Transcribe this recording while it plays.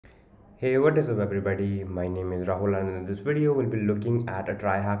Hey, what is up everybody? My name is Rahul and in this video we'll be looking at a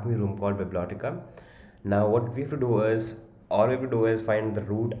Tryhackme room called Biblioteca. Now what we have to do is, all we have to do is find the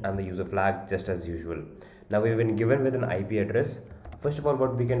root and the user flag just as usual. Now we've been given with an IP address. First of all,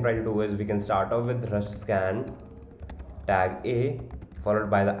 what we can try to do is we can start off with Rustscan tag A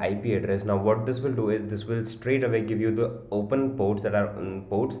followed by the IP address. Now what this will do is this will straight away give you the open ports that are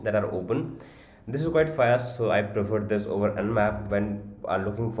open. This is quite fast, so I prefer this over Nmap when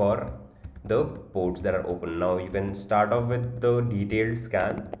looking for the ports that are open. Now you can start off with the detailed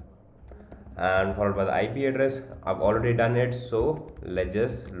scan and followed by the IP address. I've already done it, so let's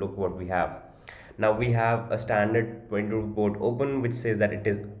just look what we have. Now we have a standard 22 port open which says that it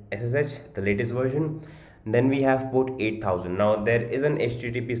is SSH, the latest version. Then we have port 8000. Now there is a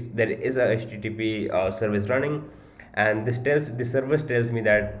HTTP service running, and this service tells me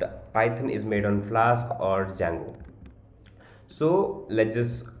that the Python is made on Flask or Django. So let's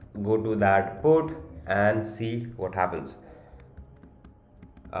just go to that port and see what happens.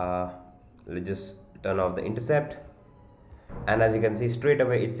 Let's just turn off the intercept, and as you can see straight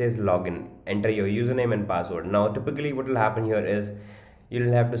away it says login, enter your username and password. Now typically what will happen here is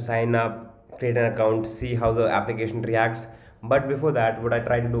you'll have to sign up, create an account, see how the application reacts. But before that, what I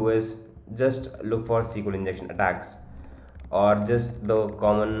try to do is just look for SQL injection attacks or just the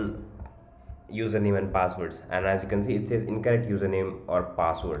common username and passwords, and as you can see it says incorrect username or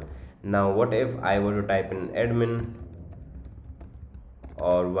password. Now what if I were to type in admin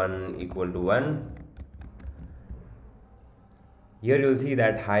or 1 equal to 1? Here you'll see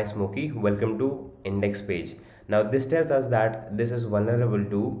that hi Smokey, welcome to index page. Now this tells us that this is vulnerable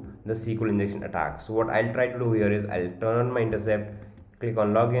to the SQL injection attack. So what I'll try to do here is I'll turn on my intercept, click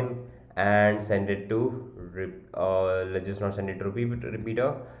on login and send it to let's just not send it to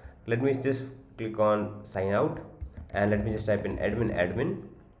repeater. Let me just click on sign out and let me just type in admin,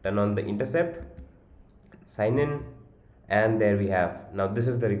 turn on the intercept, sign in, and there we have. Now this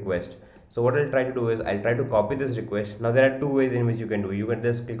is the request. So what I'll try to do is I'll try to copy this request. Now there are two ways in which you can do. You can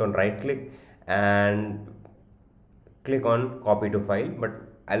just click on right click and click on copy to file, but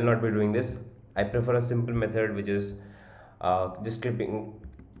I'll not be doing this. I prefer a simple method which is just copying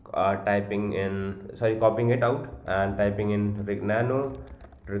it out and typing in nano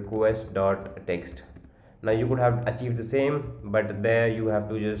request.txt. Now you could have achieved the same, but there you have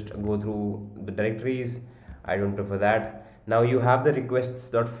to just go through the directories. I don't prefer that. Now you have the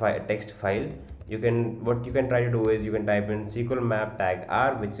requests.txt file. What you can try to do is you can type in SQL map tag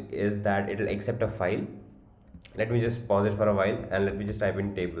r, which is that it will accept a file. Let me just pause it for a while and let me just type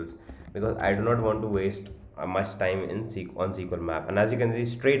in tables, because I do not want to waste much time on SQL map. And as you can see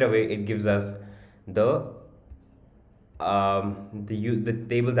straight away it gives us the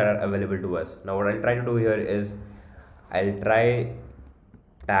tables that are available to us. Now what I'll try to do here is I'll try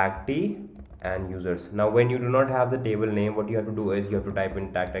tag t and users. Now when you do not have the table name, what you have to do is you have to type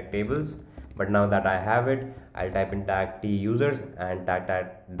in tag tables, but now that I have it, I'll type in tag t users and tag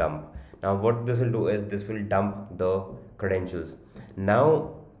dump. Now what this will do is this will dump the credentials.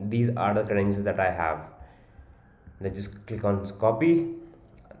 Now these are the credentials that I have. Let's just click on copy,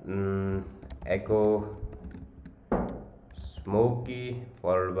 echo Smokey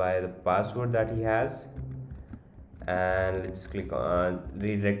followed by the password that he has, and let's just click on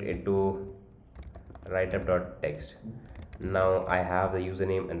redirect it to writeup.txt. Now I have the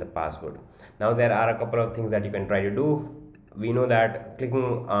username and the password. Now there are a couple of things that you can try to do. We know that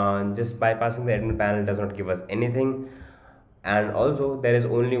clicking on just bypassing the admin panel does not give us anything, and also there is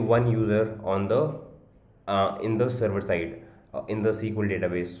only one user on the in the server side in the SQL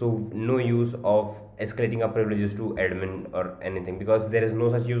database, so no use of escalating our privileges to admin or anything, because there is no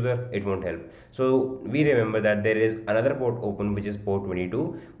such user. It won't help. So we remember that there is another port open which is port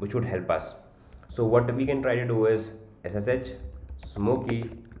 22, which would help us. So what we can try to do is SSH Smokey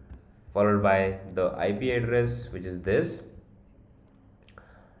followed by the IP address, which is this.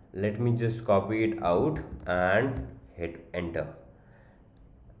 Let me just copy it out and hit enter,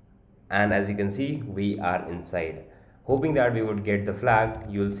 and as you can see we are inside. Hoping that we would get the flag,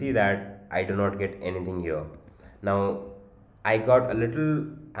 you'll see that I do not get anything here. Now I got a little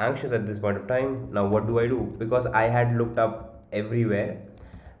anxious at this point of time. Now what do I do? Because I had looked up everywhere.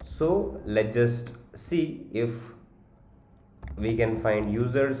 So let's just see if we can find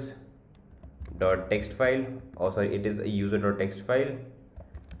users.txt file. Oh sorry, it is a user.txt file.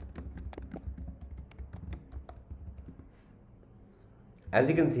 As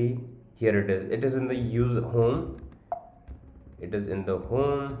you can see here it is in the user home. It is in the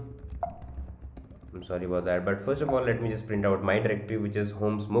home. I'm sorry about that, but first of all let me just print out my directory, which is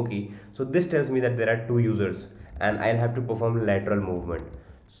home Smokey. So this tells me that there are two users and I'll have to perform lateral movement.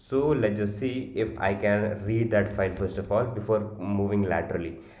 So let's just see if I can read that file first of all before moving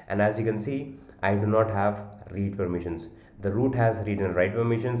laterally. And as you can see, I do not have read permissions. The root has read and write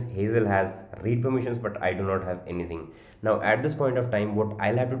permissions, Hazel has read permissions, but I do not have anything. Now at this point of time, what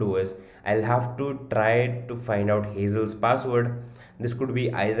I'll have to do is I'll have to try to find out Hazel's password. This could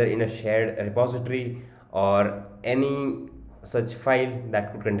be either in a shared repository or any such file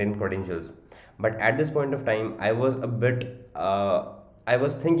that could contain credentials. But at this point of time, I was a bit I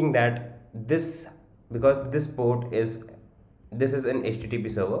was thinking that this, because this is an HTTP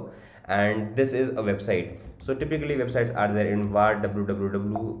server and this is a website. So typically websites are there in var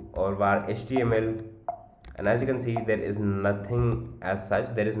www or var html, and as you can see there is nothing as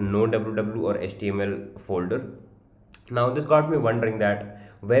such. There is no www or html folder. Now this got me wondering that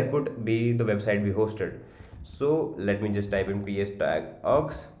where could be the website be hosted. So let me just type in ps tag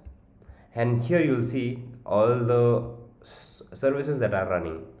aux, and here you'll see all the services that are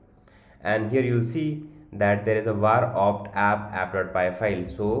running, and here you'll see that there is a var opt app.py file.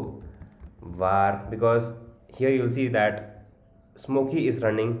 So var, because here you'll see that Smoky is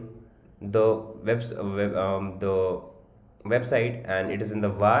running the the website, and it is in the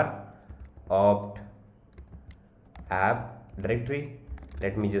var opt app directory.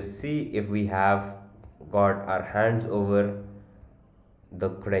 Let me just see if we have got our hands over the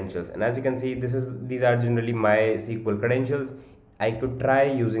credentials, and as you can see, these are generally my SQL credentials. I could try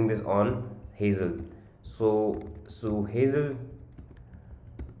using this on Hazel. So Hazel,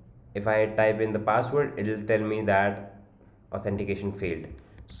 if I type in the password, it will tell me that authentication failed.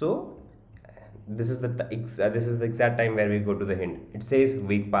 So this is the exact time where we go to the hint. It says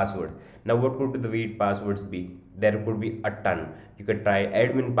weak password. Now what could the weak passwords be? There could be a ton. You could try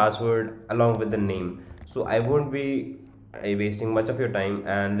admin password along with the name. So I won't be wasting much of your time,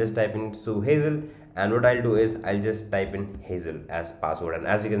 and just type in Hazel, and what I'll do is I'll just type in Hazel as password, and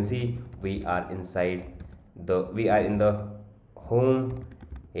as you can see we are in the home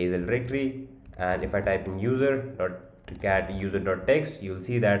Hazel directory. And if I type in user.cat user.text, you'll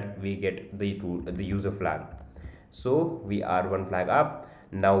see that we get the user flag. So we are one flag up.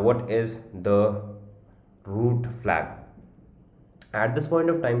 Now what is the root flag? At this point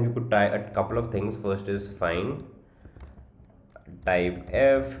of time you could try a couple of things. First is find type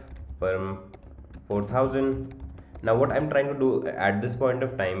f perm 4000. Now what I'm trying to do at this point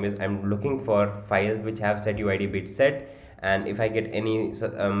of time is I'm looking for files which have setuid bit set, and if I get any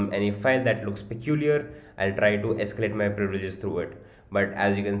file that looks peculiar, I'll try to escalate my privileges through it. But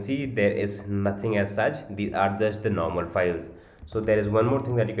as you can see, there is nothing as such. These are just the normal files. So there is one more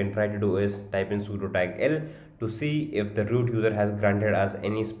thing that you can try to do is type in sudo tag l to see if the root user has granted us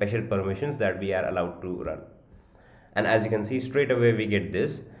any special permissions that we are allowed to run. And as you can see, straight away we get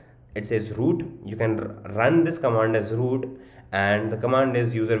this. It says root. You can run this command as root, and the command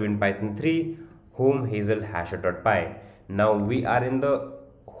is user win python 3 home hazel hasher.py. Now we are in the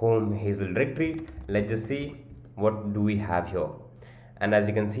home hazel directory. Let's just see what do we have here. And as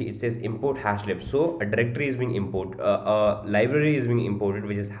you can see, it says import hashlib. So a directory is being imported, a library is being imported,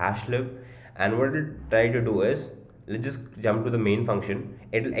 which is hashlib. And what it'll try to do is, let's just jump to the main function.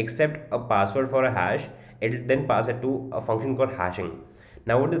 It'll accept a password for a hash. It'll then pass it to a function called hashing.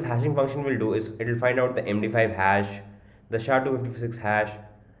 Now what this hashing function will do is it'll find out the MD5 hash, the SHA-256 hash,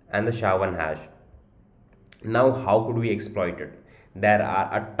 and the SHA-1 hash. Now how could we exploit it? There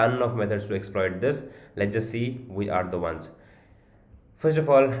are a ton of methods to exploit this. Let's just see which are the ones. First of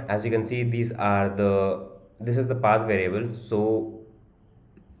all, as you can see, this is the path variable. So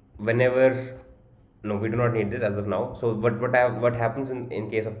whenever, no, we do not need this as of now. So what happens in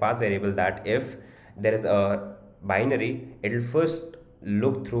case of path variable, that if there is a binary, it will first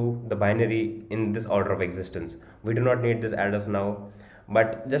look through the binary in this order of existence. We do not need this as of now,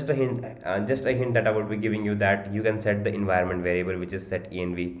 but just a hint that I would be giving you, that you can set the environment variable, which is set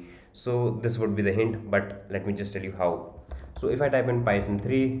env. So this would be the hint, but let me just tell you how. So if I type in python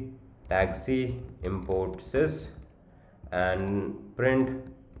 3 tag c import sys and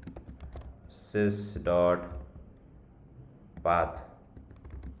print sys dot path,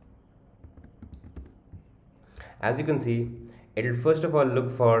 as you can see, it will first of all look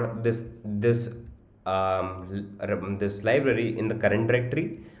for this library in the current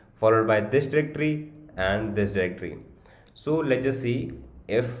directory, followed by this directory and this directory. So let's just see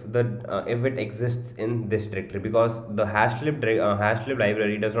if it exists in this directory, because the hashlib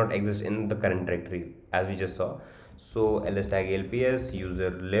library does not exist in the current directory, as we just saw. So ls tag lps user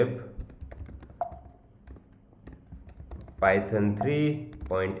lib python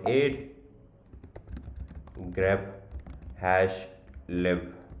 3.8 grep hash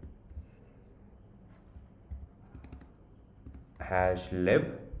lib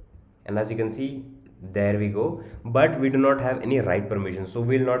and as you can see, there we go. But we do not have any write permission, so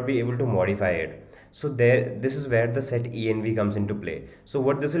we'll not be able to modify it. So there, this is where the set env comes into play. So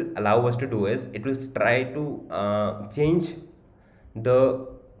what this will allow us to do is, it will try to change the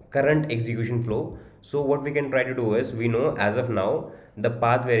current execution flow. So what we can try to do is, we know as of now the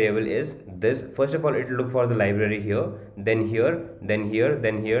path variable is this. First of all, it will look for the library here, then here, then here,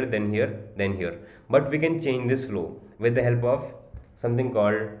 then here, then here, then here. But we can change this flow with the help of something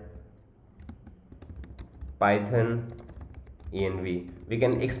called Python env. We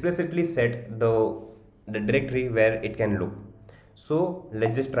can explicitly set the directory where it can look. So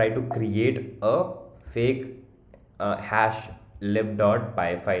let's just try to create a fake hash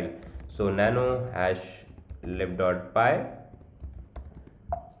lib.py file. So nano hash lib.py.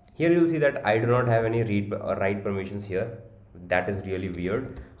 Here you'll see that I do not have any read or write permissions here. That is really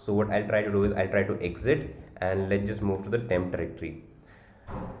weird. So what I'll try to do is, I'll try to exit and let's just move to the temp directory.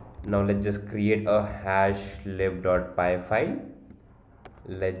 Now let's just create a hash lib.py file.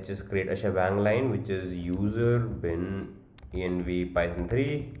 Let's just create a shebang line, which is user bin env python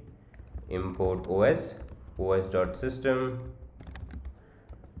 3 import os.system.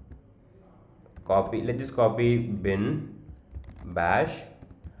 Copy, let's just copy bin bash.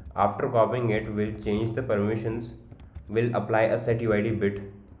 After copying it, we'll change the permissions, we'll apply a setuid bit.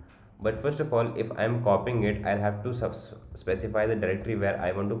 But first of all, if I'm copying it, I'll have to specify the directory where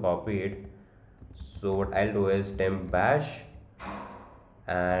I want to copy it. So what I'll do is temp bash,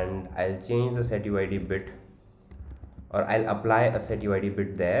 and I'll change the setuid bit, or I'll apply a setuid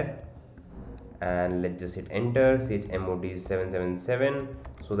bit there, and let's just hit enter. chmod 777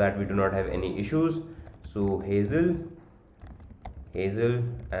 so that we do not have any issues. So hazel,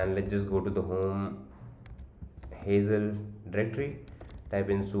 and let's just go to the home hazel directory, type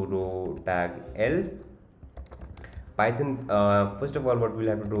in sudo tag l python. First of all, what we'll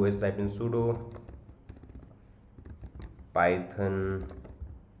have to do is type in sudo python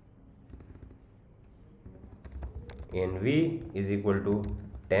env is equal to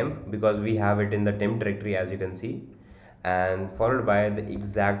temp, because we have it in the temp directory, as you can see, and followed by the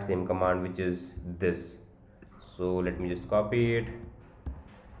exact same command, which is this. So let me just copy it.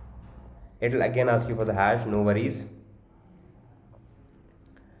 It will again ask you for the hash, no worries,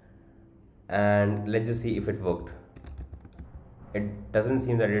 and let's just see if it worked. It doesn't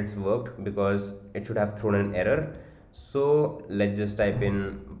seem that it's worked, because it should have thrown an error. So let's just type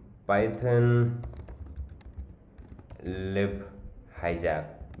in python lib hijack,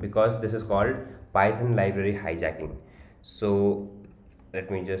 because this is called Python library hijacking. So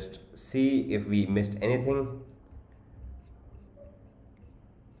let me just see if we missed anything.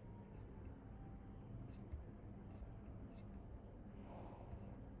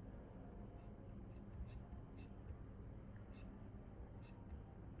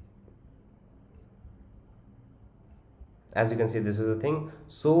 As you can see, this is the thing.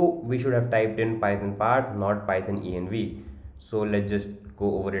 So we should have typed in Python part, not Python env. So let's just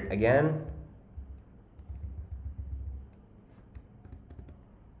go over it again.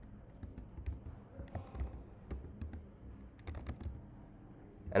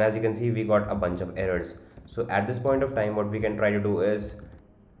 And as you can see, we got a bunch of errors. So at this point of time, what we can try to do is,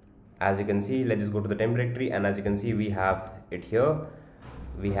 as you can see, let's just go to the temp directory, and as you can see, we have it here.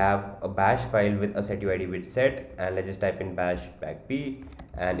 We have a bash file with a setuid bit set, and let's just type in bash p,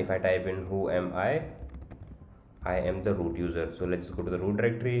 and if I type in who am I am the root user. So let's go to the root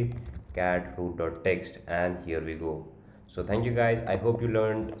directory, cat root.txt, and here we go. So thank you guys, I hope you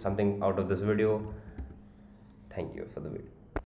learned something out of this video. Thank you for the video.